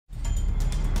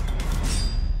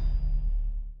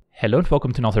Hello and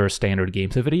welcome to another Standard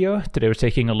Games video. Today we're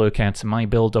taking a look at my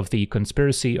build of the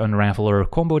Conspiracy Unraveler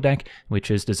combo deck, which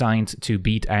is designed to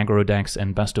beat aggro decks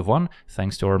in best of one,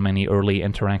 thanks to our many early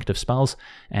interactive spells.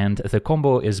 And the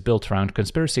combo is built around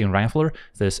Conspiracy Unraveler.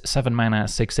 This 7 mana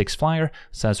 6/6 flyer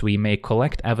says we may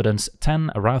collect evidence 10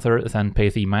 rather than pay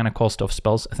the mana cost of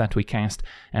spells that we cast.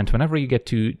 And whenever you get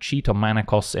to cheat on mana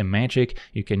costs in Magic,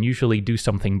 you can usually do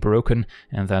something broken,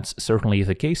 and that's certainly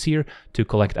the case here. To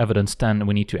collect evidence 10,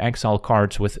 we need to exile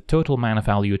cards with total mana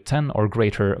value 10 or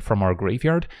greater from our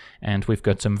graveyard, and we've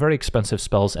got some very expensive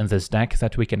spells in this deck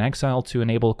that we can exile to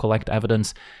enable collect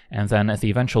evidence, and then the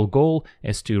eventual goal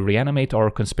is to reanimate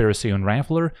our Conspiracy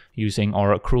Unraveler using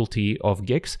our Cruelty of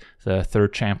Gix. The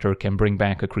third chapter can bring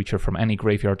back a creature from any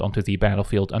graveyard onto the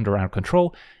battlefield under our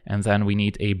control, and then we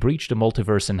need a Breach the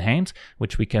Multiverse in hand,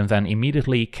 which we can then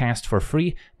immediately cast for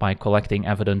free by collecting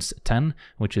evidence 10,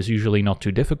 which is usually not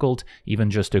too difficult. Even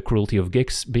just a Cruelty of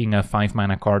Gix being a 5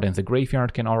 mana card in the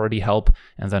graveyard can already help,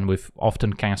 and then we've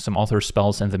often cast some other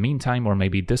spells in the meantime, or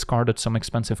maybe discarded some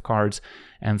expensive cards.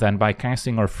 And then by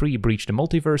casting our free Breach the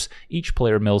Multiverse, each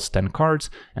player mills 10 cards,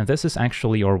 and this is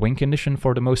actually our win condition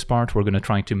for the most part. We're going to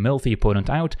try to mill the opponent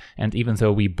out, and even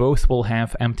though we both will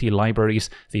have empty libraries,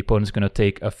 the opponent's going to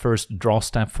take a first draw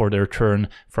step for their turn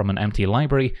from an empty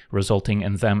library, resulting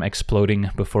in them exploding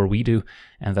before we do.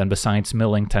 And then besides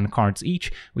milling 10 cards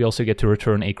each, we also get to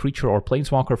return a creature or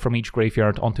planeswalker from each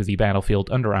graveyard onto the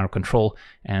battlefield under our control.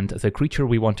 And the creature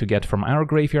we want to get from our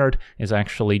graveyard is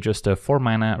actually just a 4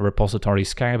 mana repository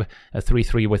scab, a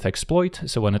 3/3 with exploit.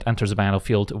 So when it enters the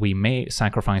battlefield, we may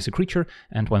sacrifice a creature,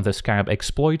 and when the scab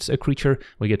exploits a creature,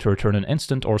 we get to return an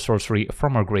instant or sorcery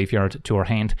from our graveyard to our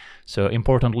hand. So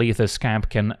importantly, the scab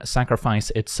can sacrifice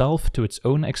itself to its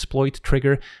own exploit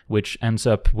trigger, which ends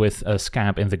up with a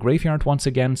scab in the graveyard once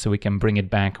again, so we can bring it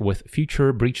back with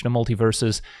future Breach the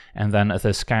Multiverses, and then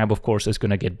the scab of course is going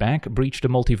to get back Breach the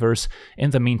Multiverse.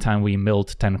 In the meantime, we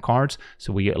milled 10 cards,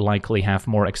 so we likely have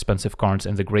more expensive cards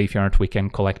in the graveyard we can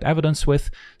collect evidence with.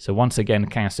 So once again,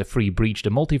 cast a free Breach the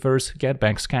Multiverse, get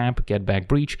back scab, get back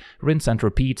breach, rinse and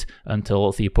repeat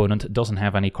until the opponent doesn't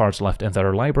have any cards left in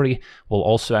their library. We'll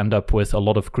also end up with a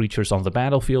lot of creatures on the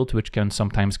battlefield, which can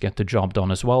sometimes get the job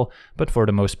done as well, but for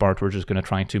the most part we're just going to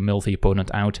try to mill the opponent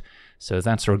out. So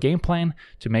that's our game plan.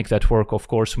 To make that work, of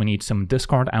course, we need some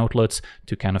discard outlets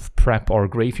to kind of prep our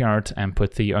graveyard and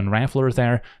put the Unraveler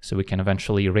there, so we can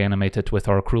eventually reanimate it with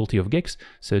our Cruelty of Gix.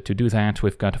 So to do that,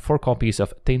 we've got 4 copies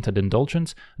of Tainted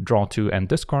Indulgence, draw 2 and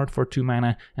discard for 2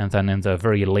 mana, and then in the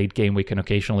very late game we can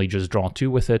occasionally just draw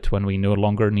 2 with it when we no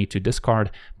longer need to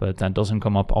discard, but that doesn't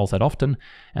come up all that often.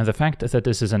 And the fact that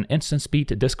this is an instant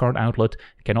speed discard outlet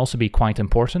can also be quite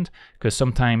important, because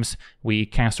sometimes we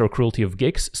cast our Cruelty of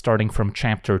Gix starting from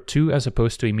chapter 2 as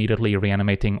opposed to immediately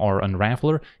reanimating our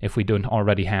Unraveler if we don't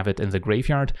already have it in the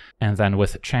graveyard. And then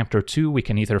with chapter 2 we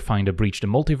can either find a Breach the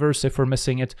Multiverse if we're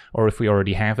missing it, or if we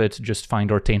already have it, just find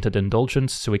our Tainted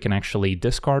Indulgence so we can actually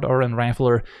discard our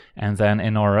Unraveler. And then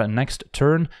in our next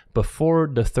turn, before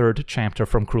the third chapter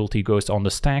from Cruelty goes on the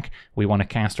stack, we want to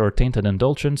cast our Tainted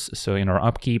Indulgence, so in our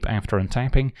upkeep after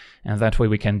untapping, and that way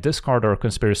we can discard our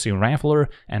Conspiracy Unraveler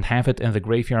and have it in the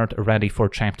graveyard ready for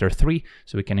chapter 3,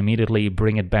 so we can immediately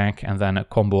bring it back and then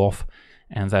combo off.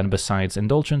 And then besides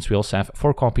Indulgence, we also have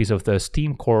 4 copies of the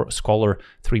Steam Core Scholar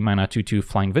 3 mana 2/2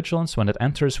 Flying Vigilance. When it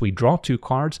enters, we draw 2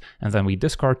 cards, and then we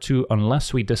discard 2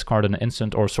 unless we discard an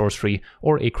instant or sorcery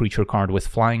or a creature card with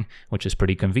flying, which is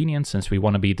pretty convenient since we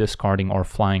want to be discarding our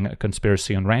flying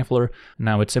Conspiracy Unraveler.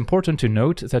 Now it's important to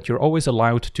note that you're always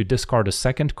allowed to discard a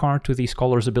second card to the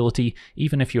Scholar's ability,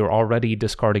 even if you're already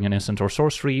discarding an instant or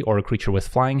sorcery or a creature with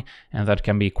flying, and that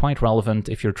can be quite relevant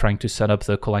if you're trying to set up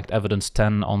the Collect Evidence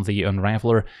 10 on the Unraveler.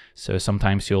 So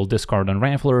sometimes you'll discard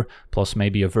Unraveler, plus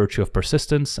maybe a Virtue of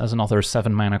Persistence as another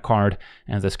 7 mana card,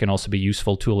 and this can also be a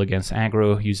useful tool against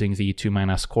aggro, using the 2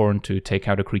 mana Scorn to take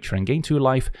out a creature and gain 2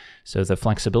 life. So the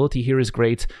flexibility here is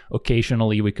great.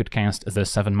 Occasionally we could cast the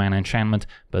 7 mana enchantment,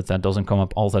 but that doesn't come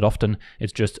up all that often.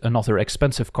 It's just another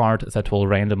expensive card that will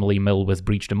randomly mill with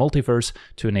Breach the Multiverse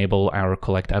to enable our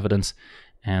Collect Evidence.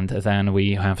 And then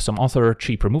we have some other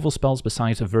cheap removal spells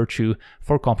besides Virtue,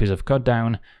 4 copies of Cut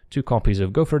Down, 2 copies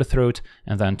of Go for the Throat,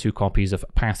 and then 2 copies of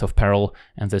Path of Peril,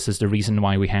 and this is the reason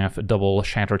why we have double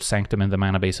Shattered Sanctum in the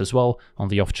mana base as well, on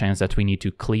the off chance that we need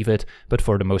to cleave it, but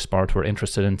for the most part we're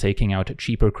interested in taking out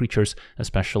cheaper creatures,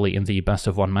 especially in the best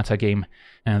of one metagame.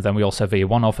 And then we also have a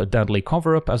one-off Deadly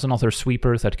Cover-Up as another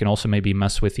sweeper that can also maybe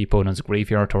mess with the opponent's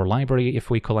graveyard or library if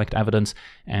we collect evidence,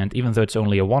 and even though it's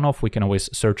only a one-off, we can always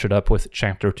search it up with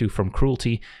Chapter 2 from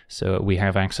Cruelty, so we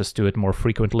have access to it more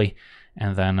frequently.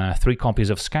 and then 3 copies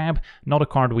of Scab. Not a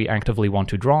card we actively want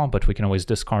to draw, but we can always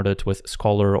discard it with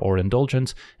Scholar or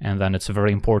Indulgence, and then it's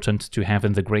very important to have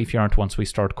in the graveyard once we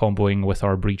start comboing with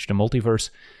our Breach the Multiverse.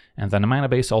 And then the mana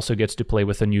base also gets to play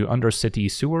with the new Undercity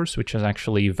Sewers, which is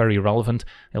actually very relevant,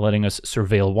 letting us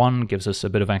surveil 1, gives us a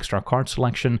bit of extra card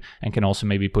selection, and can also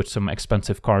maybe put some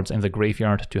expensive cards in the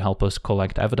graveyard to help us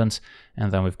collect evidence.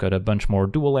 And then we've got a bunch more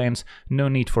dual lands, no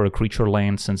need for a creature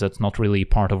land since that's not really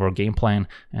part of our game plan,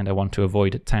 and I want to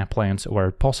avoid tap lands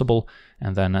where possible.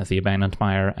 And then the Abandoned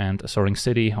Mire and Soaring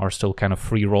City are still kind of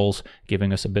free rolls,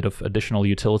 giving us a bit of additional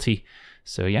utility.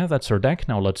 So yeah, that's our deck.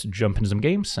 Now let's jump into some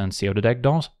games and see how the deck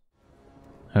does.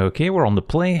 Okay, we're on the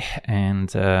play,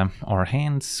 and our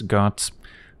hands got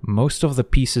most of the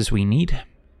pieces we need.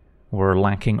 We're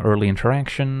lacking early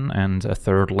interaction and a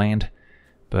 3rd land,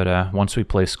 but once we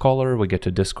play Scholar, we get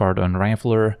to discard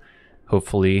Unraveler,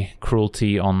 hopefully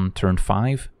Cruelty on turn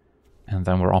 5, and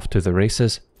then we're off to the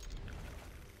races.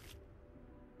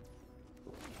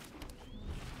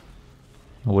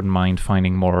 I wouldn't mind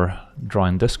finding more draw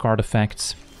and discard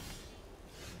effects,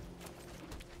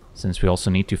 since we also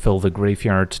need to fill the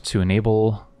graveyard to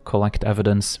enable collect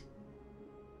evidence.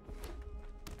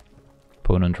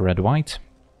 Opponent red-white.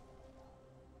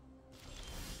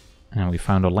 And we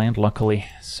found a land luckily,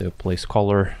 so play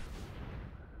Scholar.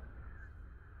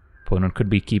 Opponent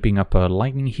could be keeping up a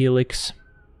Lightning Helix,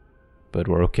 but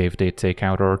we're okay if they take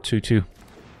out our 2/2.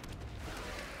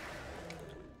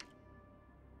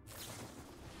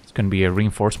 It's going to be a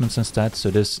Reinforcements instead, so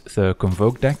this is the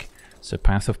Convoke deck. So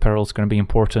Path of Peril is going to be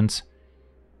important.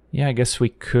 Yeah, I guess we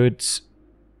could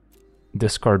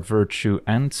discard Virtue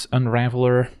and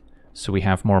Unraveler, so we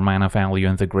have more mana value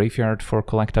in the graveyard for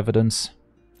collect evidence.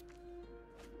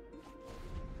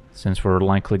 Since we're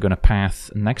likely going to path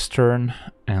next turn,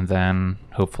 and then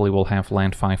hopefully we'll have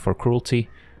land 5 for Cruelty,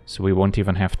 so we won't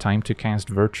even have time to cast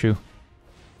Virtue.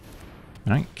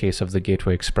 Alright, case of the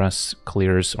Gateway Express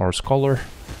clears our Scholar.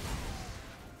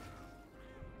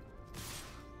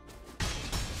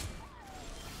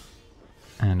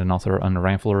 And another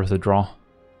Unraveler the draw.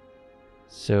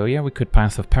 So yeah, we could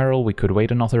Path of Peril, we could wait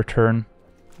another turn.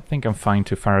 I think I'm fine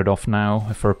to fire it off now.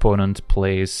 If our opponent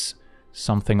plays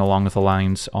something along the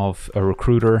lines of a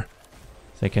Recruiter,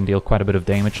 they can deal quite a bit of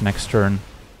damage next turn,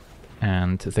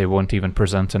 and they won't even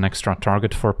present an extra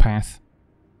target for Path.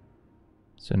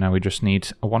 So now we just need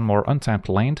 1 more untapped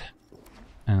land,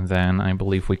 and then I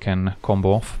believe we can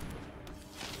combo off.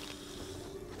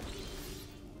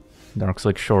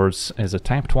 Darkslick Shores is a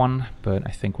tapped one, but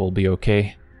I think we'll be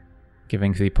okay,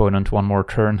 giving the opponent 1 more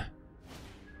turn.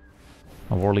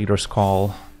 A War Leader's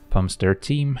Call pumps their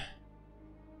team.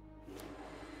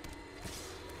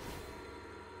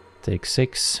 Take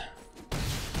 6.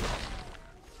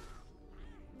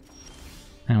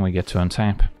 And we get to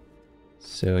untap.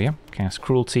 So yeah, cast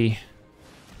Cruelty.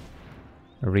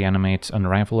 Reanimate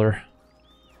Unraveler.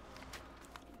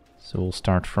 So we'll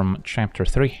start from Chapter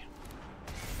 3.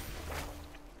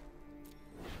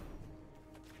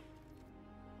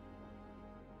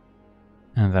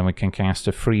 And then we can cast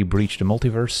a free Breach the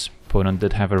Multiverse. Opponent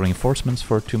did have a Reinforcements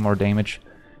for 2 more damage,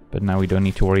 but now we don't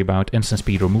need to worry about instant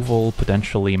speed removal,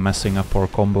 potentially messing up our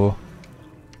combo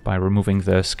by removing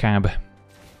the Scab.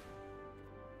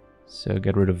 So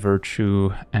get rid of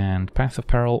Virtue and Path of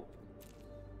Peril.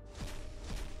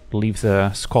 Leave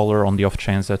the Scholar on the off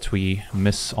chance that we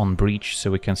miss on Breach,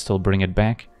 so we can still bring it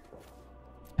back.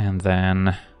 And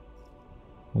then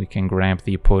we can grab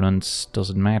the opponent's,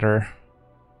 doesn't matter.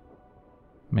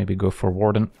 Maybe go for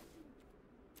Warden.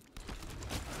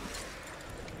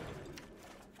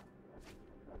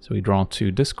 So we draw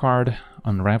 2 discard,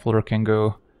 Unraveler can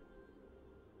go.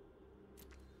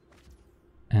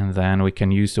 And then we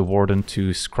can use the Warden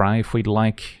to scry if we'd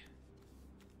like.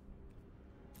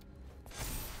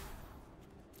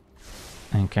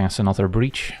 And cast another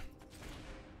Breach.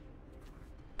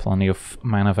 Plenty of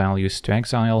mana values to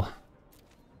exile.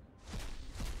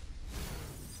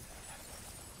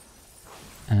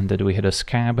 And did we hit a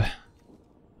Scab?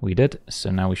 We did,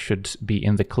 so now we should be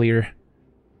in the clear.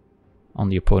 On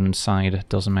the opponent's side,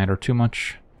 doesn't matter too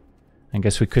much. I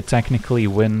guess we could technically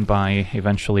win by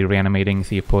eventually reanimating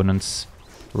the opponent's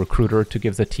Recruiter to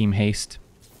give the team haste.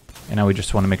 And now we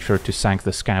just want to make sure to sack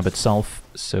the Scab itself,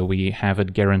 so we have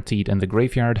it guaranteed in the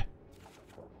graveyard.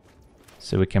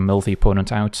 So we can mill the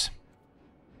opponent out.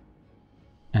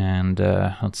 And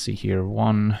let's see here,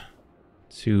 1,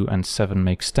 2, and 7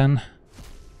 makes 10.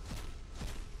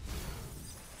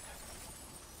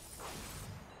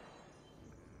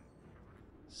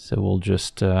 So we'll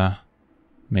just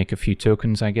make a few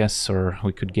tokens, I guess, or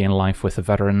we could gain life with a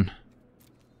Veteran.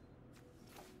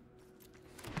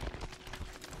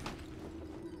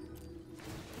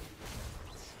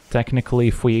 Technically,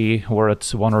 if we were at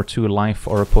 1 or 2 life,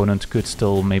 our opponent could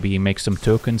still maybe make some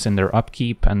tokens in their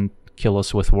upkeep and kill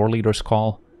us with War Leader's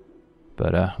Call.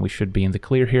 But we should be in the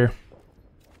clear here.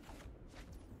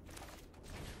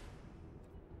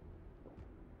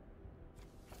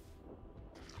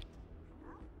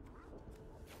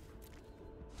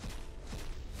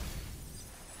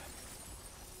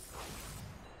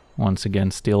 Once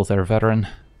again, steal their veteran.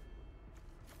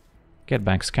 Get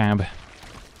back Scab.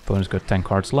 Opponent's got 10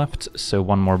 cards left, so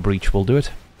one more breach will do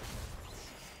it.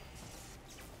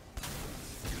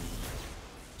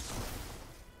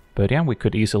 But yeah, we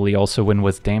could easily also win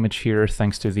with damage here,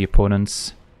 thanks to the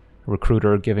opponent's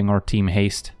recruiter giving our team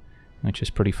haste, which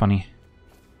is pretty funny.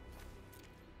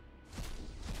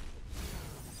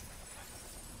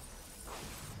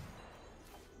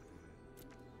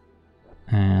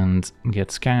 And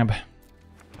get Scab.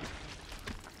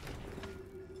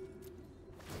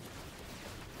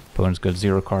 Opponent's got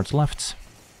 0 cards left.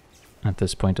 At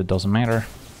this point it doesn't matter.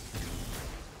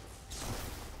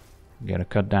 Get a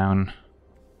cut down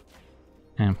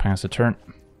and pass the turn.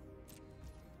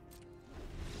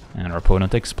 And our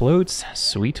opponent explodes.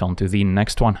 Sweet, on to the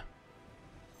next one.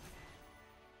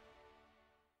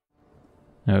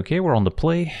 Okay, we're on the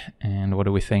play, and what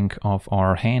do we think of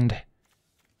our hand?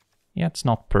 Yeah, it's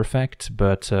not perfect,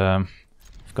 but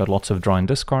we've got lots of draw and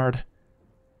discard.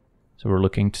 So we're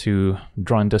looking to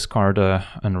draw and discard a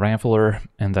Unraveler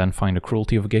and then find a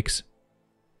Cruelty of Gix.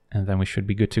 And then we should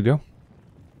be good to go.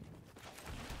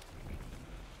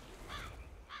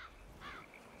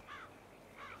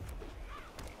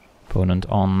 Opponent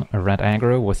on a red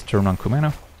aggro with turn on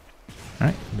Kumano.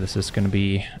 Alright, this is going to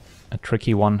be a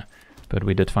tricky one, but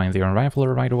we did find the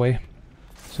Unraveler right away,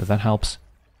 so that helps.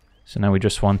 So now we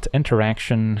just want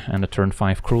interaction and a turn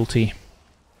 5 Cruelty.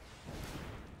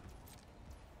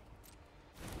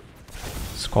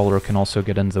 Scholar can also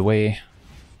get in the way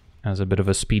as a bit of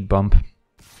a speed bump.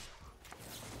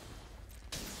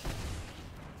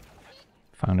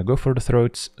 Found a Go for the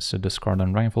Throat, so discard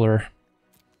Unraveler.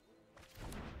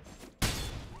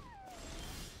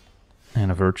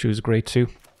 And a Virtue is great too.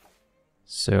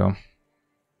 So I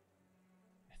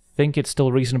think it's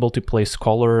still reasonable to play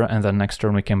Scholar, and then next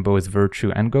turn we can both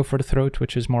Virtue and Go for the Throat,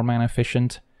 which is more mana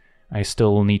efficient. I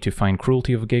still need to find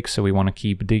Cruelty of Gix, so we want to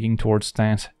keep digging towards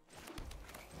that.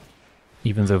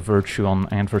 Even though Virtue on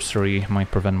Adversary might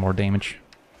prevent more damage.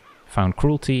 Found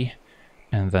Cruelty,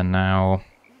 and then now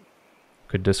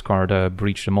could discard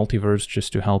Breach the Multiverse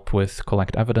just to help with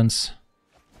Collect Evidence.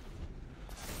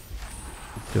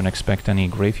 Don't expect any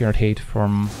graveyard hate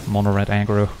from mono red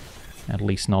aggro, at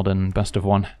least not in best of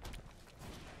 1.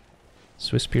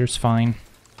 Swiss Spear's fine.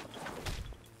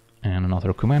 And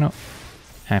another Kumano.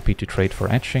 Happy to trade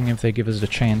for Etching if they give us the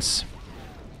chance.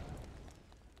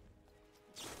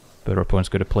 But our opponent's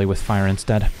going to play with Fire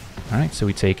instead. Alright, so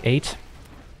we take 8.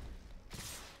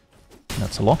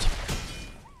 That's a lot.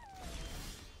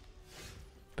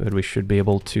 But we should be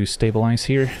able to stabilize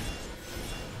here.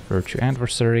 Virtue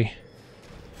Adversary.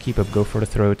 Keep up Go for the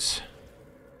Throats.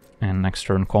 And next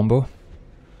turn combo.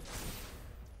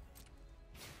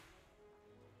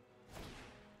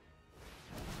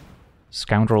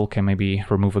 Scoundrel can maybe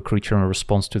remove a creature in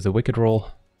response to the Wicked roll.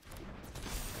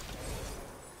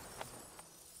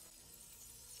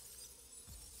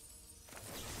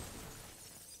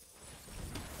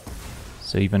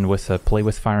 So even with a play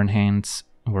with Fire in hand,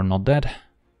 we're not dead.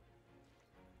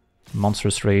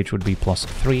 Monstrous Rage would be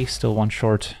 +3, still 1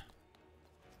 short.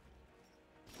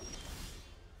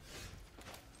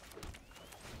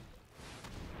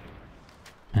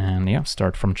 And yeah,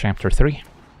 start from chapter 3.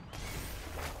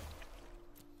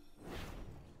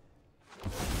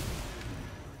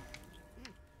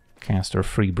 Cast our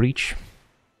free Breach.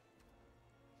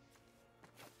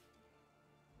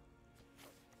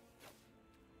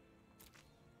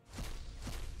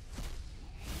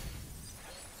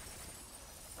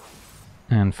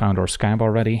 And found our Scab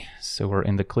already, so we're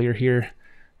in the clear here.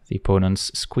 The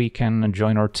opponent's Squeak can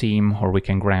join our team, or we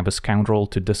can grab a Scoundrel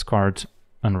to discard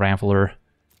Unraveler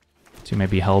to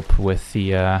maybe help with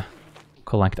the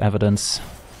Collect Evidence.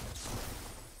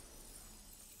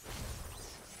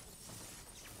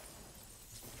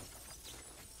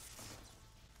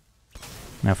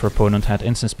 Now if our opponent had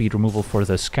instant speed removal for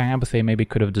the Scab, they maybe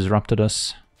could have disrupted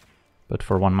us. But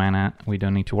for 1 mana, we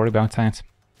don't need to worry about that.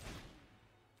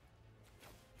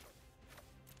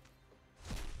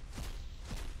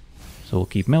 So we'll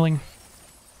keep milling.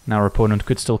 Now our opponent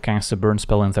could still cast a burn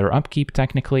spell in their upkeep,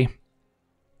 technically.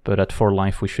 But at 4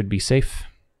 life we should be safe.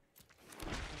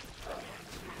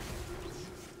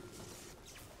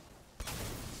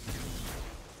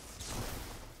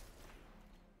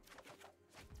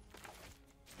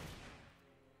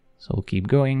 So we'll keep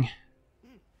going.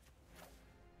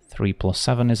 3 +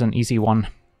 7 is an easy one.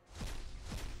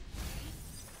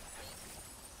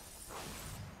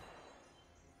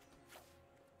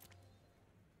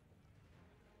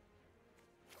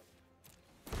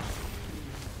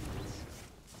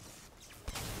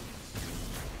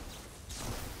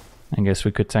 I guess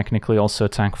we could technically also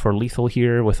attack for lethal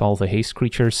here with all the haste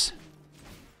creatures,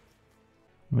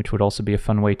 which would also be a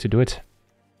fun way to do it.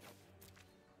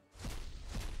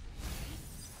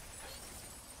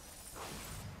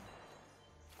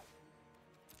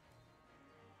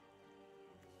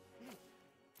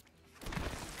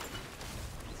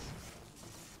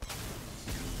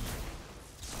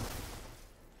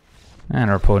 And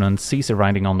our opponent sees the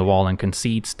writing on the wall and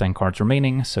concedes, 10 cards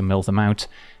remaining, so mill them out.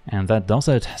 And that does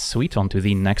it. Sweet, on to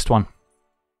the next one.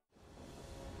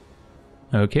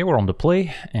 Okay, we're on the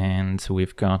play, and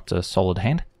we've got a solid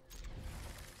hand.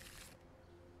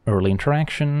 Early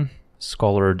interaction,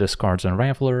 Scholar discards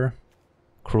Unraveler,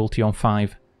 Cruelty on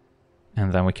 5,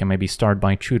 and then we can maybe start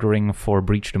by tutoring for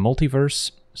Breach the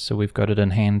Multiverse, so we've got it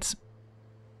in hand.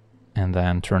 And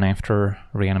then turn after,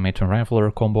 Reanimate Unraveler,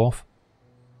 combo off.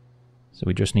 So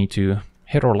we just need to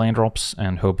hit our land drops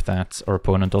and hope that our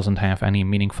opponent doesn't have any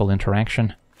meaningful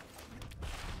interaction.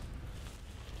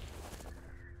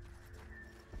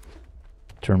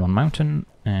 Turn on Mountain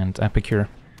and Epicure,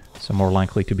 so more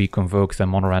likely to be Convoke than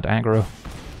Mono-Red aggro.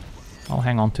 I'll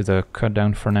hang on to the cut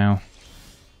down for now.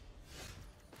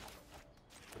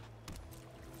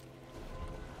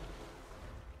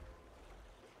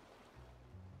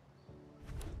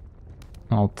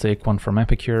 I'll take one from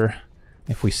Epicure.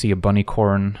 If we see a bunny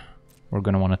corn, we're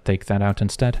going to want to take that out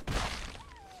instead.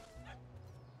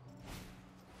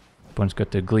 Opponent's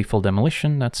got the Gleeful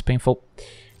Demolition, that's painful.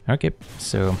 Okay,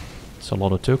 so it's a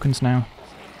lot of tokens now.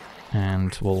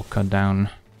 And we'll cut down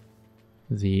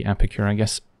the Epicure, I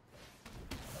guess.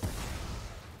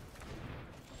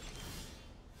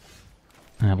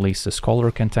 At least the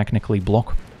Scholar can technically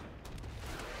block.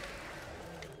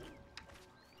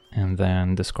 And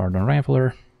then discard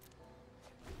Unraveler.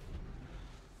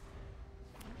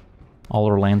 All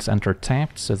our lands enter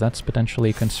tapped, so that's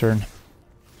potentially a concern.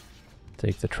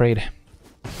 Take the trade.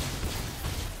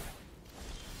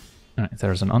 Alright,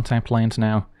 there's an untapped land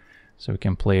now, so we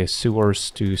can play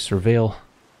Sewers to Surveil.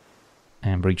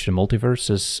 And Breach the Multiverse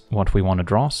is what we want to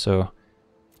draw, so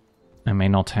I may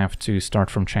not have to start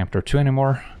from Chapter 2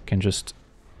 anymore. Can just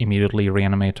immediately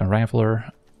reanimate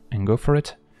Unraveler and go for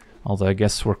it. Although I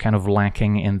guess we're kind of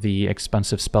lacking in the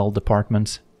expensive spell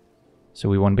department. So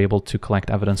we won't be able to collect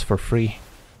evidence for free.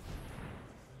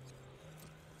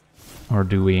 Or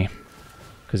do we?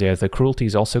 Because yeah, the Cruelty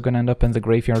is also going to end up in the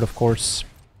graveyard, of course.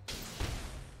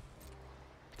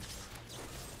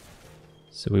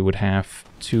 So we would have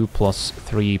 2 +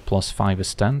 3 + 5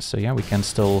 is 10. So yeah, we can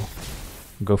still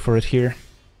go for it here.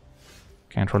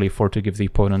 Can't really afford to give the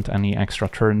opponent any extra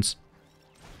turns.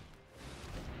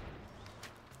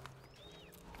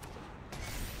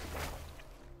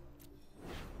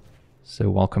 So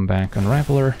welcome back,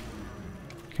 Unraveler.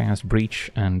 Cast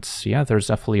Breach, and yeah, there's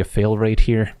definitely a fail rate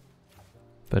here.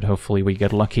 But hopefully we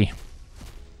get lucky.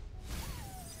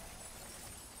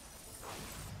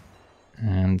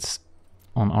 And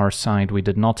on our side we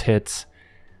did not hit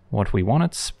what we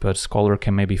wanted, but Scholar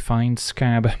can maybe find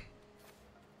Scab.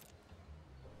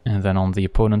 And then on the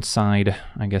opponent's side,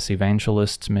 I guess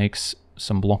Evangelist makes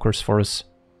some blockers for us.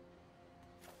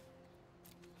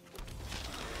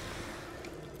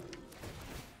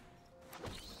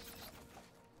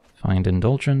 Find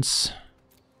Indulgence.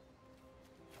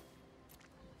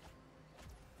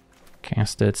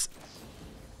 Cast it.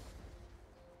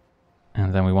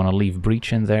 And then we want to leave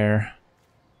Breach in there.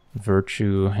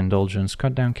 Virtue, Indulgence,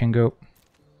 Cutdown can go.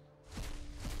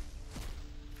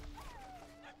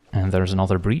 And there's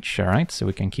another Breach, alright, so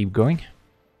we can keep going.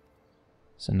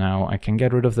 So now I can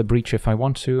get rid of the Breach if I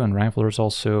want to. Unraveler's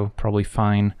also probably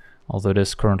fine, although it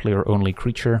is currently our only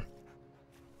creature.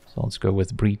 So let's go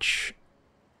with Breach.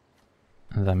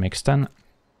 And that makes 10.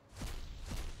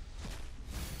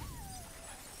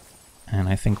 And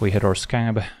I think we hit our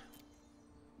Scab.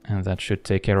 And that should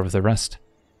take care of the rest.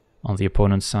 On the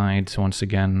opponent's side, once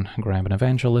again, grab an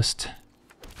Evangelist.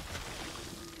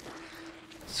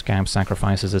 Scab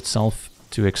sacrifices itself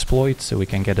to exploit, so we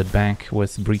can get it back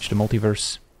with Breach the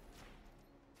Multiverse.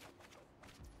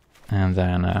 And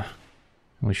then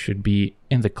we should be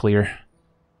in the clear.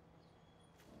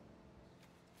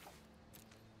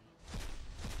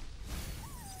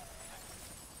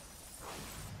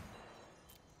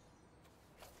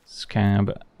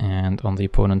 Scab, and on the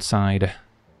opponent's side,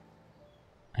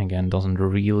 again, doesn't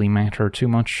really matter too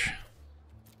much.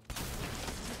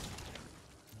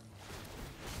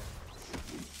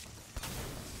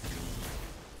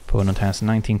 Opponent has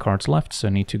 19 cards left, so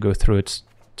I need to go through it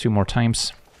 2 more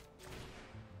times.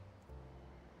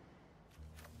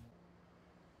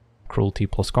 Cruelty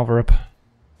plus cover-up.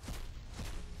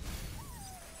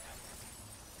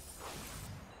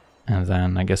 And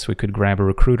then I guess we could grab a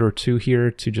recruit or 2 here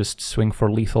to just swing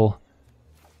for lethal,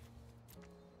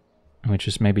 which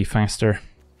is maybe faster.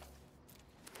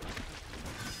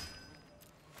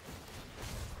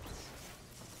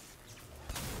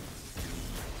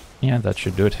 Yeah, that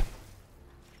should do it.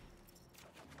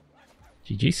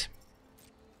 GG's.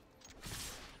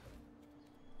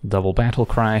 Double battle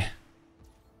cry.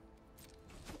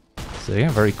 So yeah,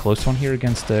 very close one here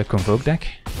against the Convoke deck.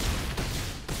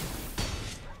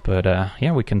 But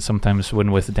yeah, we can sometimes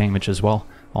win with damage as well.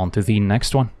 On to the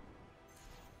next one.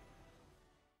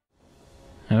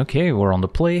 Okay, we're on the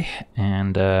play,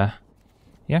 and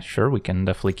yeah, sure, we can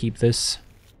definitely keep this.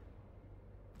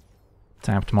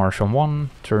 Tapped Marsh on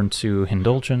 1, turn 2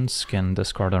 Indulgence, can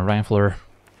discard Unraveler.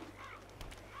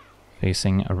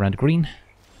 Facing a red-green.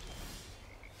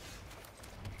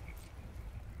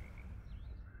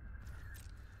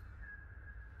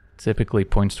 Typically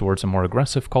points towards a more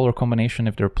aggressive color combination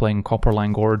if they're playing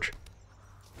Copperline Gorge.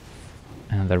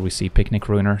 And there we see Picnic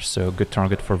Ruiner, so good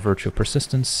target for Virtue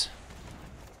Persistence.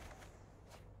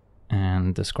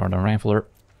 And discard Unraveler.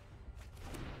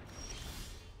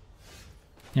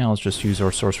 Yeah, let's just use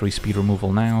our Sorcery Speed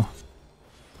removal now,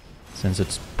 since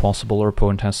it's possible our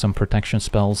opponent has some protection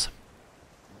spells.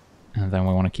 And then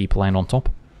we want to keep land on top.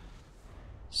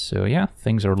 So yeah,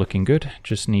 things are looking good.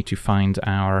 Just need to find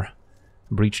our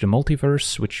Breach the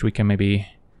Multiverse, which we can maybe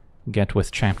get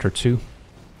with Chapter 2.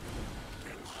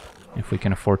 If we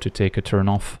can afford to take a turn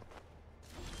off.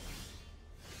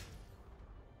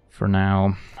 For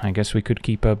now, I guess we could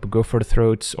keep up Go for the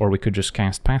Throat, or we could just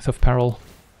cast Path of Peril.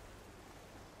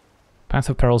 Path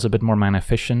of Peril is a bit more mana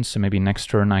efficient, so maybe next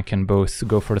turn I can both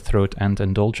Go for the Throat and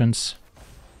Indulgence.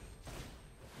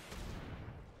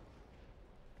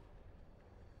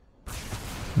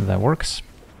 That works.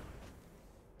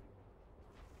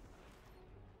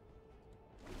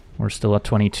 We're still at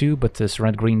 22, but this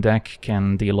red-green deck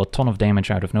can deal a ton of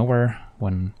damage out of nowhere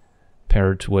when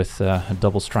paired with a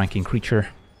double striking creature.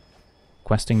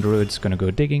 Questing Druid's gonna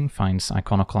go digging, finds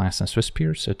Iconoclast and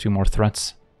Swiftspear, so 2 more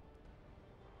threats.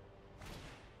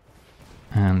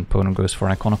 And opponent goes for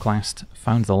Iconoclast,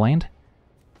 found the land.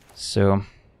 So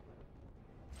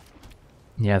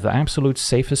yeah, the absolute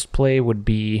safest play would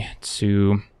be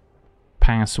to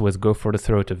pass with Go for the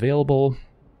Throat available.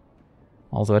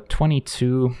 Although at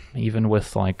 22, even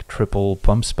with like triple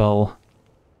pump spell,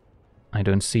 I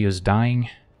don't see us dying.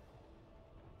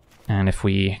 And if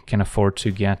we can afford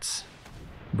to get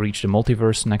Breach the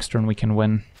Multiverse next turn, we can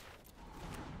win.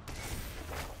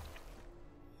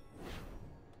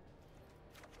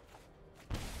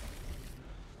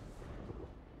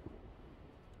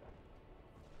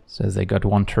 So they got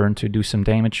 1 turn to do some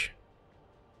damage.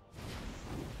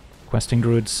 Questing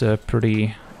Druid's a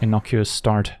pretty innocuous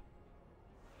start.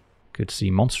 Could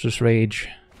see Monstrous Rage,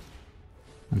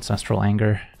 Ancestral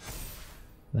Anger.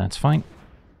 That's fine.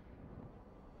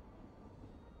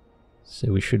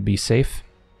 So we should be safe.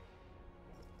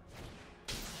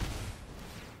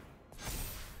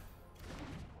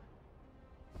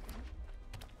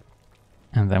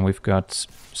 And then we've got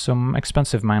some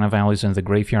expensive mana values in the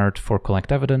graveyard for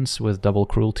Collect Evidence with double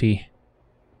Cruelty.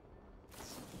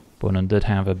 Opponent did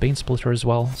have a Bane Splitter as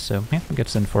well, so yeah,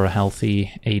 gets in for a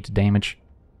healthy 8 damage.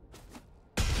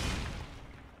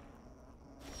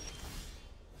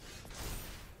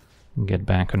 Get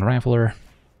back Unraveler.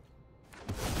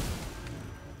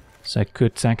 So I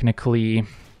could technically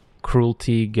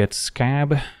Cruelty get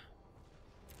Scab,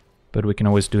 but we can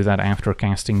always do that after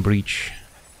casting Breach.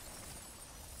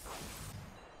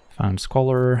 Found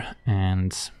Scholar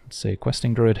and, let's say,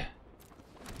 Questing Druid.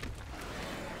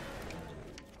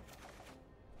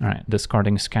 Alright,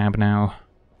 discarding Scab now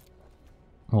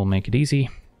will make it easy.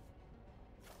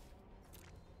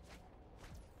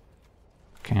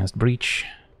 Cast Breach.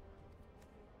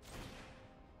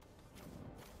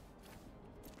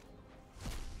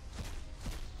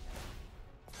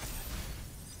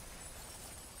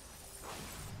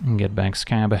 And get back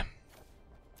Scab.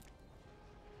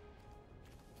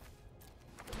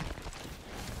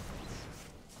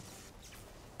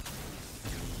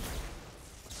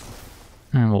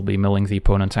 And we'll be milling the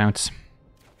opponent out.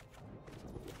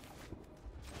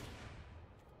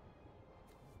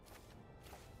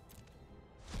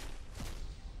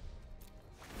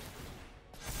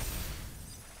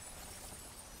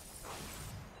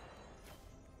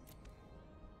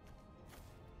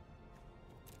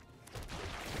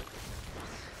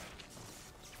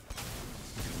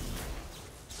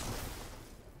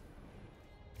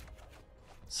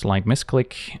 Slight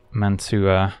misclick, meant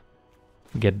to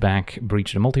get back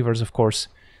Breach the Multiverse, of course.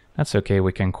 That's okay,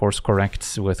 we can course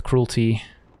correct with Cruelty.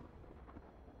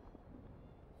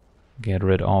 Get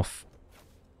rid of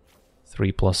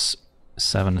 3 plus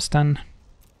 7 is 10.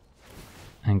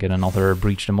 And get another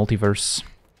Breach the Multiverse.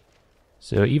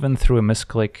 So even through a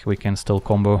misclick, we can still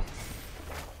combo.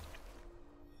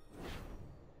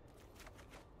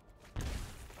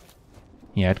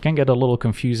 Yeah, it can get a little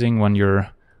confusing when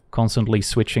you're constantly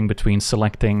switching between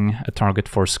selecting a target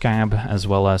for scab as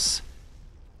well as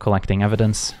collecting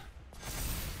evidence.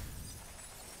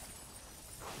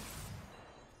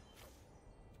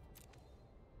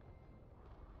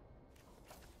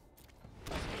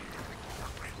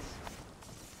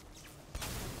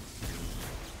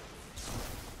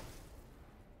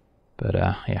 But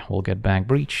yeah, we'll get back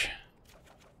Breach.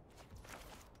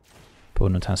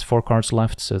 Opponent has 4 cards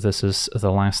left, so this is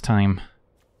the last time.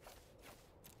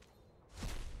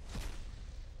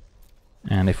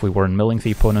 And if we weren't milling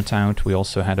the opponent out, we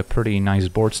also had a pretty nice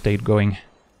board state going.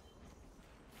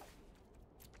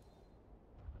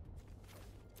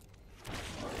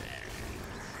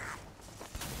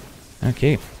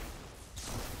 Okay.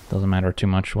 Doesn't matter too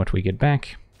much what we get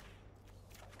back.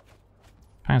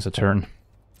 Pass a turn.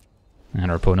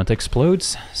 And our opponent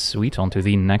explodes. Sweet, on to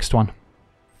the next one.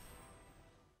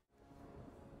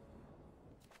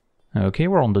 Okay,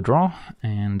 we're on the draw,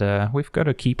 and we've got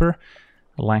a keeper.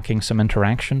 Lacking some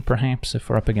interaction, perhaps, if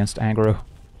we're up against aggro.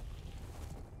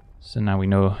 So now we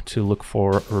know to look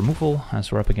for removal,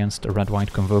 as we're up against a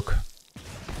red-white Convoke.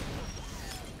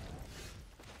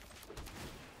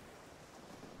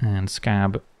 And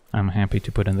Scab, I'm happy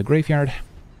to put in the graveyard.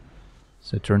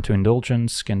 So turn 2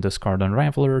 Indulgence, can discard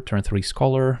Unraveler, turn 3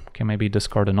 Scholar, can maybe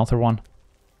discard another one.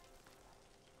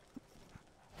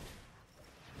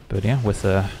 But yeah, with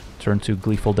a turn 2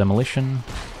 Gleeful Demolition,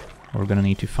 we're gonna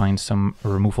need to find some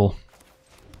removal.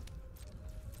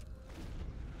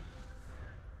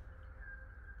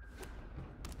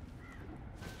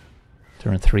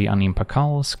 Turn 3 Anim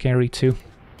Pakal, scary too.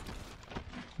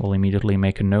 We'll immediately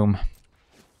make a gnome.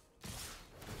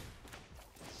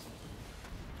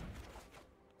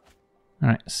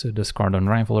 Alright, so discard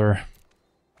Unraveler.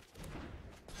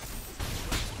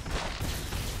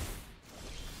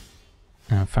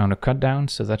 And found a cut down,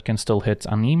 so that can still hit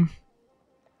Anim.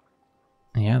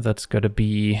 Yeah, that's gotta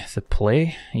be the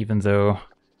play, even though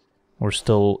we're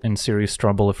still in serious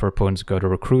trouble if our opponents go to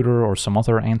Recruiter or some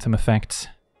other Anthem effects.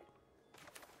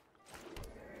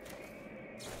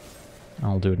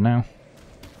 I'll do it now.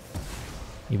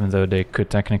 Even though they could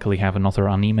technically have another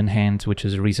Anim in hand, which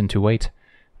is a reason to wait.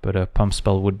 But a pump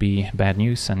spell would be bad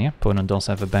news, and yeah, opponent does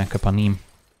have a backup Anim.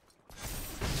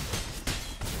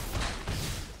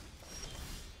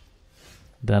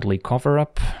 Deadly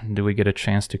Cover-Up. Do we get a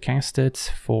chance to cast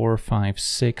it? 4, 5,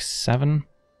 6, 7.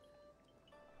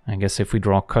 I guess if we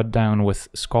draw Cut Down with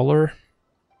Scholar,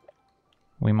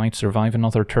 we might survive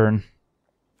another turn.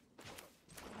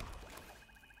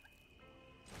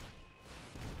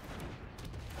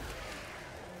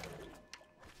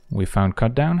 We found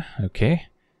Cut Down, okay.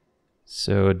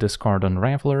 So discard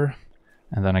Unraveler,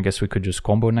 and then I guess we could just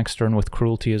combo next turn with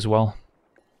Cruelty as well.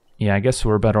 Yeah, I guess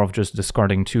we're better off just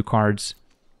discarding 2 cards,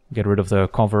 get rid of the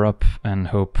cover-up, and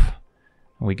hope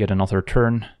we get another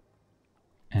turn.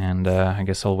 And I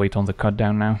guess I'll wait on the cut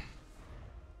down now.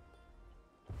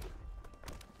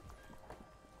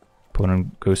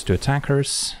 Opponent goes to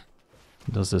attackers.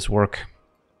 Does this work?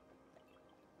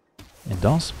 It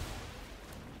does.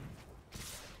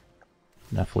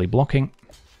 Definitely blocking.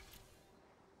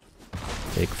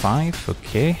 Take 5,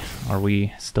 okay. Are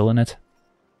we still in it?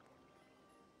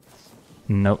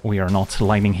 No, we are not.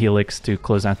 Lightning Helix to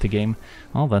close out the game.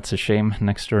 Well, that's a shame.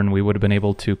 Next turn we would have been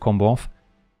able to combo off.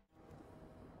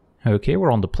 Okay,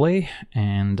 we're on the play,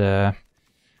 and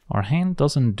our hand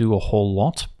doesn't do a whole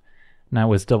lot. Now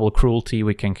with double Cruelty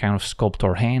we can kind of sculpt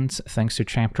our hand, thanks to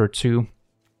Chapter 2.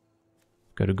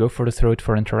 Gotta go for the throat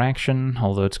for interaction,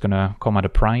 although it's gonna come at a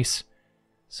price.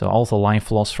 So all the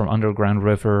life loss from Underground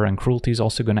River and Cruelty is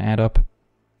also gonna add up.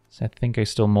 So I think I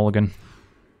still mulligan.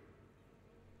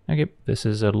 Okay, this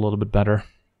is a little bit better.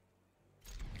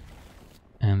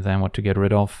 And then what to get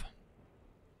rid of?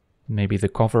 Maybe the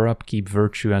cover-up, keep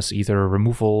Virtue as either a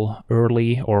removal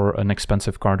early or an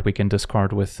expensive card we can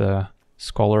discard with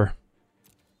Scholar.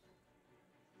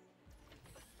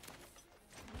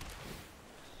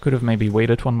 Could have maybe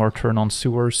waited one more turn on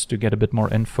Sewers to get a bit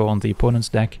more info on the opponent's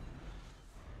deck.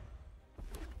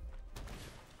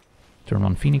 Turn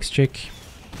on Phoenix Chick.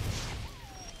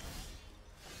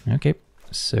 Okay,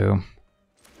 so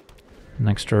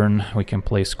next turn we can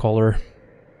play Scholar.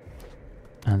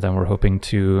 And then we're hoping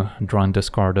to draw and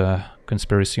discard a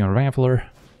Conspiracy Unraveler.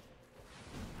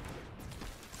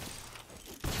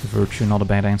 Virtue, not a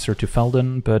bad answer to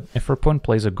Feldon, but if our opponent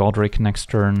plays a Godric next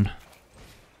turn,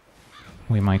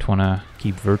 we might want to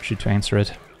keep Virtue to answer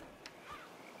it.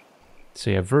 So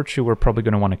yeah, Virtue we're probably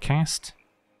going to want to cast.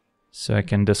 So I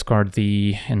can discard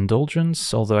the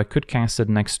Indulgence, although I could cast it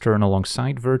next turn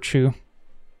alongside Virtue.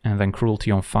 And then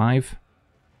Cruelty on 5.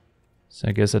 So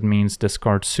I guess that means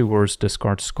discard Sewers,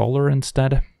 discard Scholar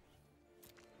instead.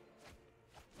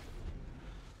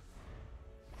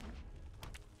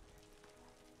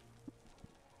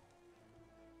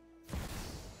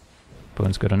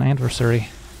 Opponent's got an adversary.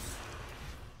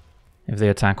 If they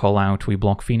attack all out, we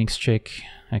block Phoenix Chick,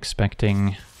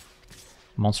 expecting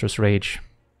Monstrous Rage.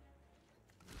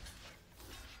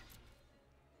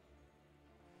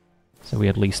 So we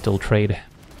at least still trade.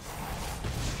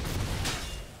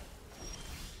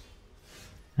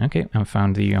 Okay, I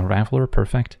found the Unraveler,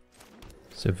 perfect.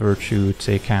 So Virtue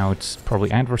take out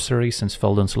probably Adversary, since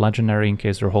Feldon's legendary in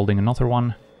case they're holding another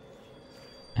one.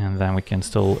 And then we can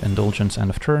still Indulgence end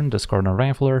of turn, discard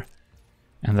Unraveler.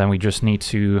 And then we just need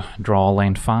to draw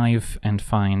land 5 and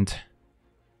find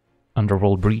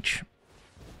Underworld Breach.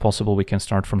 Possible we can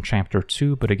start from chapter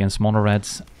 2, but against mono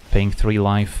reds, paying 3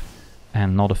 life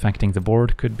and not affecting the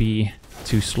board could be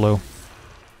too slow,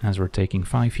 as we're taking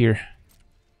 5 here.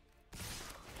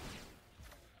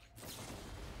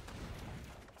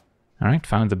 Alright,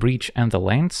 found the breach and the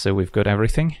land, so we've got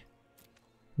everything.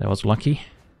 That was lucky.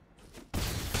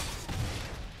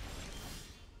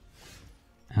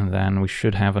 And then we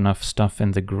should have enough stuff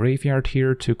in the graveyard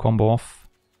here to combo off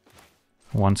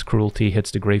once Cruelty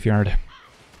hits the graveyard.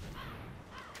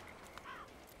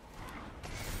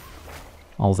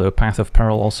 Although Path of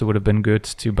Peril also would have been good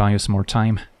to buy us more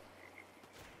time.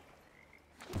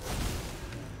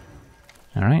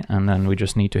 Alright, and then we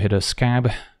just need to hit a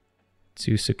Scab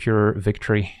to secure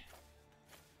victory.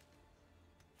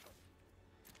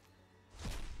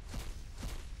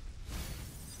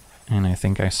 And I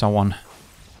think I saw one.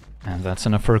 And that's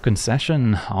enough for a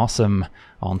concession. Awesome.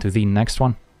 On to the next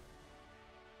one.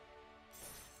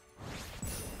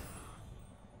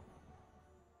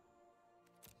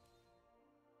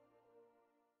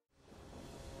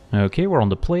 Okay, we're on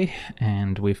the play,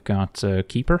 and we've got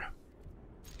Keeper.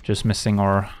 Just missing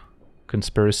our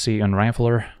Conspiracy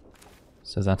Unraveler.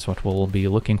 So that's what we'll be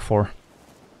looking for.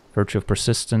 Virtue of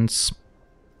Persistence.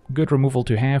 Good removal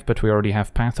to have, but we already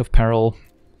have Path of Peril.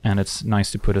 And it's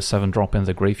nice to put a 7-drop in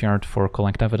the graveyard for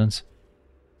Collect Evidence.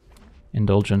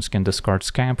 Indulgence can discard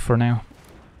Scab for now.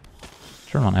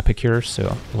 Turn on Epicure,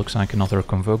 so looks like another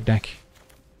Convoke deck.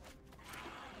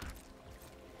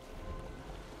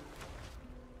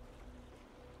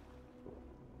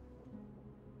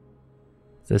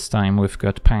 This time we've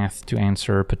got Path to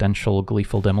answer potential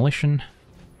Gleeful Demolition.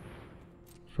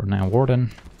 For now,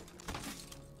 Warden.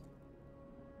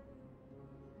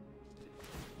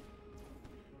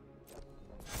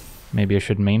 Maybe I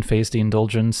should main phase the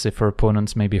Indulgence if our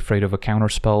opponent's maybe afraid of a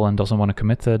counterspell and doesn't want to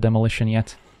commit the Demolition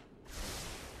yet.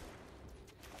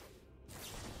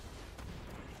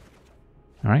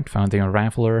 Alright, found the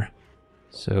Unraveler,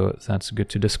 so that's good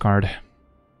to discard.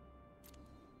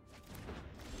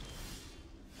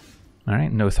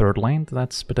 Alright, no third land,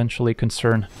 that's potentially a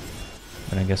concern.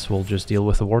 But I guess we'll just deal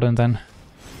with the Warden then.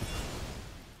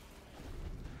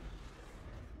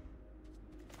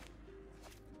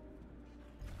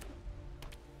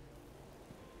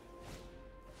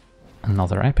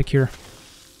 Another Epicure.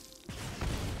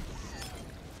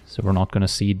 So we're not going to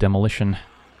see Demolition.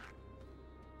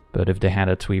 But if they had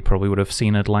it, we probably would have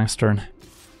seen it last turn.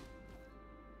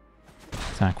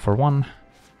 Attack for 1.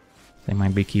 They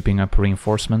might be keeping up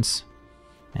reinforcements.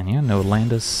 And yeah, no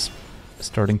land is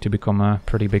starting to become a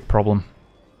pretty big problem.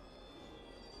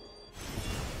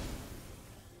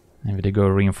 If they go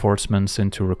reinforcements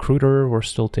into Recruiter, we're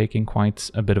still taking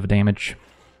quite a bit of damage.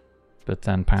 But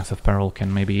then Path of Peril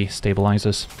can maybe stabilize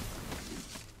us.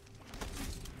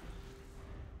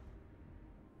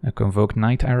 A Convoked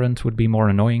Knight Errant would be more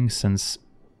annoying, since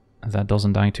that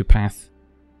doesn't die to Path.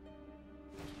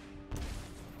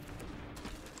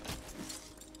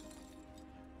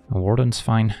 A Warden's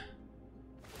fine.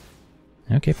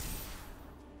 Okay.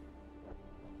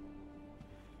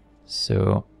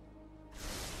 So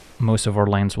most of our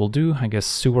lands will do. I guess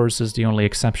Sewers is the only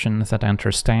exception that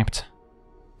enters tapped.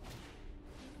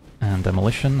 And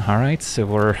Demolition, alright, so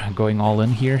we're going all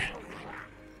in here.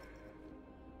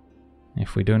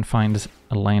 If we don't find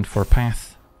a land for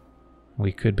Path,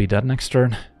 we could be dead next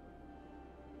turn.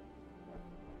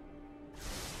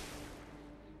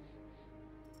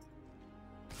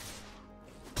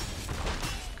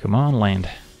 Come on, land.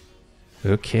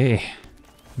 Okay.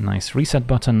 Nice reset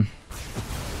button.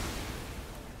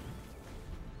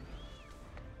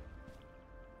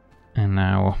 And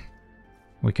now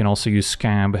we can also use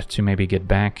Scab to maybe get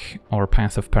back our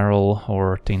Path of Peril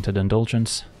or Tainted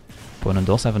Indulgence. Opponent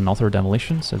does have another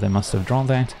Demolition, so they must have drawn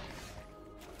that.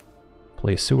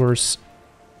 Play Sewers.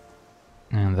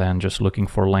 And then just looking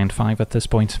for land 5 at this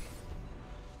point.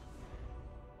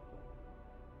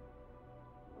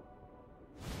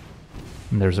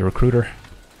 And there's a Recruiter.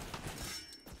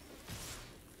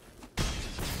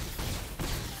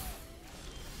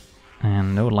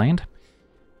 And no land.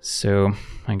 So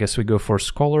I guess we go for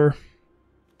Scholar.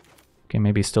 Okay,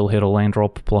 maybe still hit a land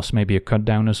drop, plus maybe a cut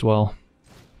down as well.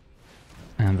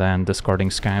 And then discarding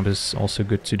Scab is also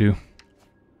good to do.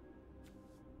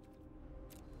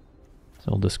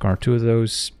 So I'll discard 2 of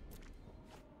those.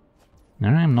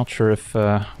 I'm not sure if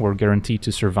we're guaranteed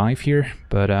to survive here,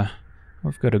 but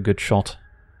we've got a good shot.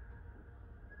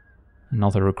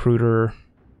 Another Recruiter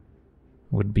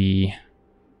would be,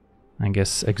 I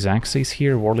guess, Exaxes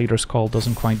here. War Leader's Call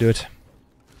doesn't quite do it.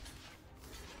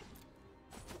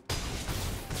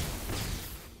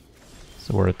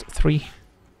 So we're at 3.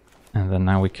 And then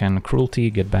now we can Cruelty,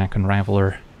 get back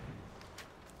Unraveler,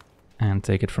 and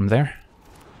take it from there.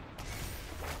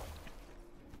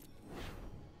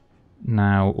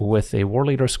 Now, with a War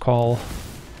Leader's Call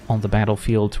on the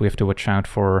battlefield, we have to watch out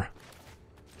for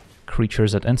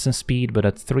creatures at instant speed, but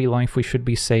at 3 life we should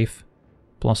be safe.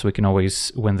 Plus we can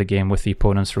always win the game with the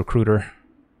opponent's Recruiter.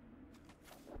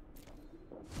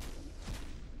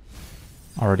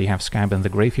 Already have Scab in the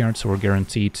graveyard, so we're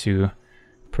guaranteed to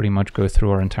pretty much go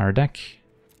through our entire deck.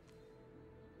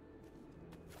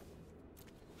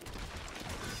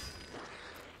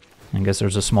 I guess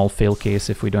there's a small fail case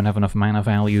if we don't have enough mana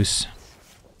values.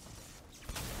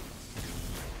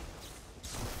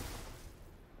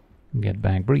 Get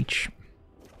back Breach.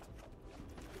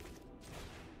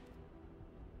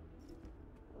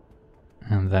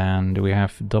 And then, do we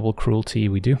have double Cruelty?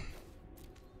 We do.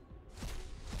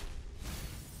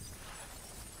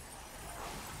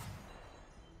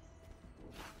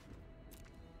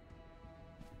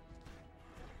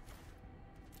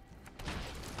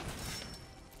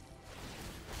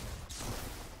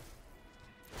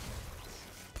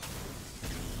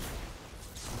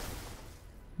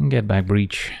 Get back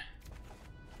Breach.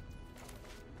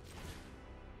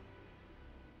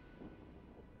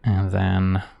 And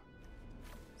then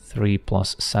 3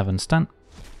 plus 7 stun.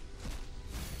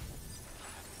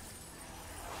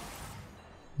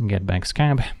 Get back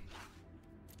Scab.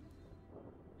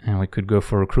 And we could go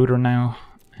for Recruiter now,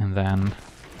 and then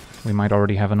we might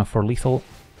already have enough for lethal.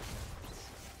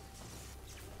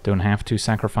 Don't have to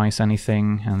sacrifice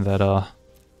anything, and that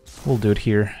we'll do it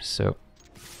here, so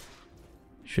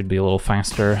should be a little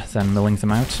faster than milling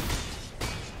them out.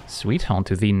 Sweet, on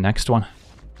to the next one.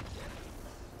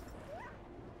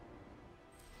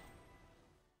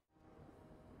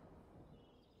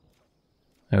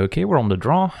 Okay, we're on the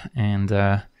draw, and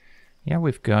yeah,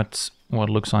 we've got what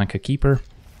looks like a keeper.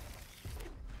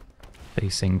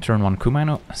 Facing turn 1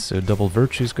 Kumano, so double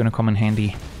Virtue is gonna come in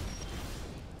handy.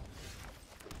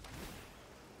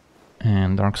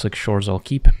 And Darkslick Shores I'll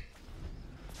keep.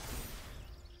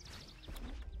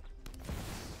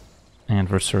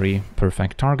 Adversary,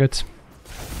 perfect target.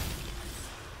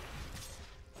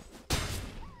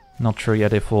 Not sure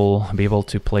yet if we'll be able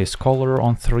to play Scholar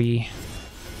on 3.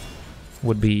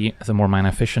 Would be the more mana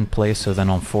efficient play, so then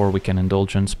on 4 we can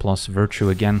Indulgence plus Virtue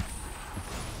again.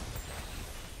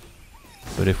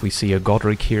 But if we see a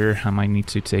Godric here, I might need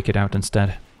to take it out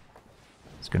instead.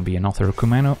 It's gonna be another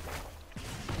Kumano.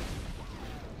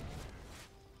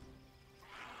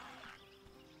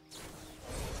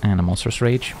 And a Monstrous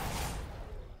Rage.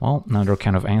 Well, now they're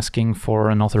kind of asking for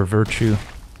another Virtue.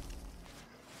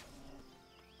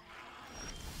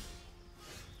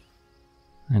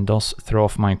 It does throw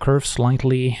off my curve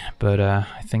slightly, but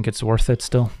I think it's worth it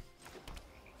still.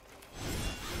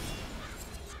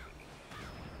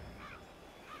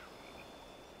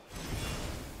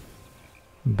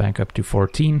 Back up to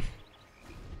 14.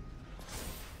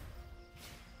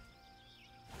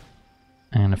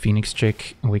 And a Phoenix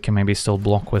Chick we can maybe still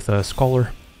block with a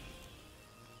Scholar.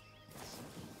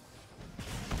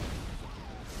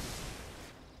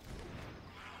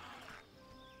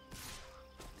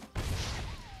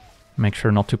 Make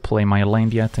sure not to play my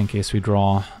land yet, in case we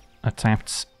draw a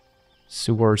tapped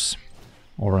Sewers,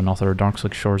 or another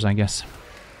Darkslick Shores, I guess.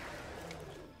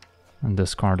 And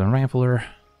discard Unraveler.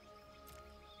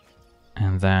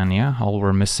 And then, yeah, all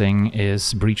we're missing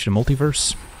is Breach the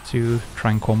Multiverse to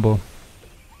try and combo.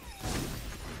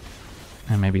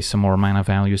 And maybe some more mana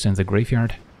values in the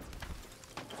graveyard.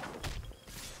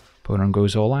 Opponent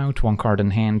goes all out, 1 card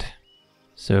in hand.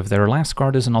 So if their last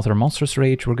card is another Monstrous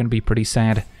Rage, we're going to be pretty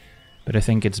sad. But I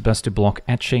think it's best to block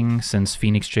Etching, since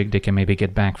Phoenix Chick they can maybe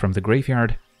get back from the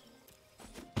graveyard.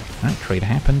 Alright, trade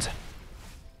happened.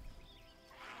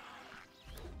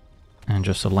 And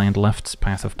just a land left,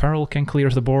 Path of Peril can clear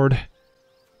the board.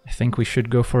 I think we should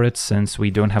go for it, since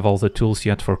we don't have all the tools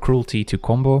yet for Cruelty to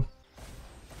combo.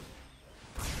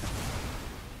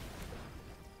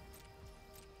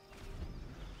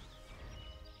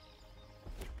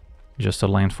 Just a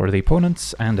land for the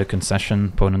opponents, and a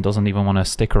concession. Opponent doesn't even want to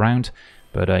stick around.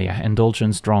 But yeah,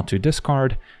 Indulgence, draw to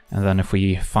discard, and then if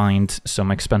we find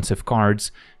some expensive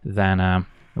cards, then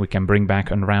we can bring back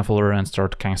Unraveler and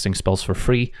start casting spells for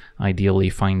free,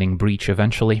 ideally finding Breach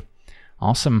eventually.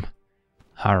 Awesome.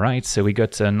 Alright, so we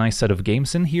got a nice set of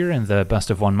games in here in the best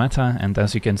of 1 meta, and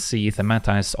as you can see, the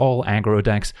meta is all aggro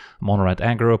decks. Mono red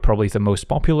aggro, probably the most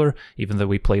popular, even though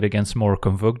we played against more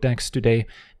Convoke decks today.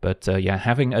 But yeah,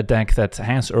 having a deck that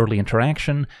has early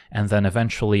interaction and then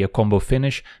eventually a combo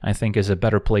finish, I think is a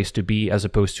better place to be, as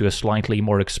opposed to a slightly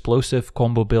more explosive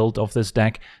combo build of this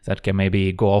deck that can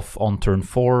maybe go off on turn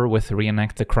 4 with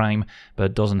Reenact the Crime,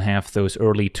 but doesn't have those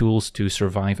early tools to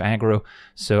survive aggro.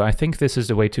 So I think this is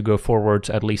the way to go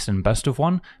forward, at least in best of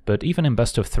 1, but even in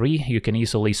best of 3, you can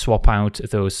easily swap out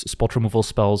those spot removal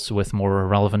spells with more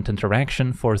relevant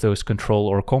interaction for those control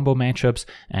or combo matchups,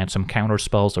 add some counter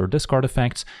spells or discard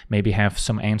effects, maybe have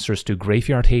some answers to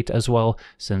graveyard hate as well,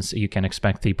 since you can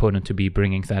expect the opponent to be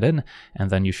bringing that in, and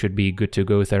then you should be good to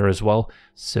go there as well.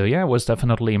 So yeah, I was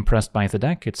definitely impressed by the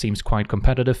deck. It seems quite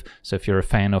competitive, so if you're a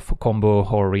fan of combo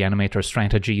or reanimator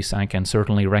strategies, I can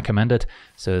certainly recommend it.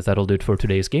 So that'll do it for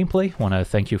today's gameplay. Want to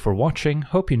thank you for watching,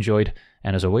 hope you enjoyed,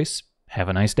 and as always, have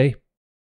a nice day.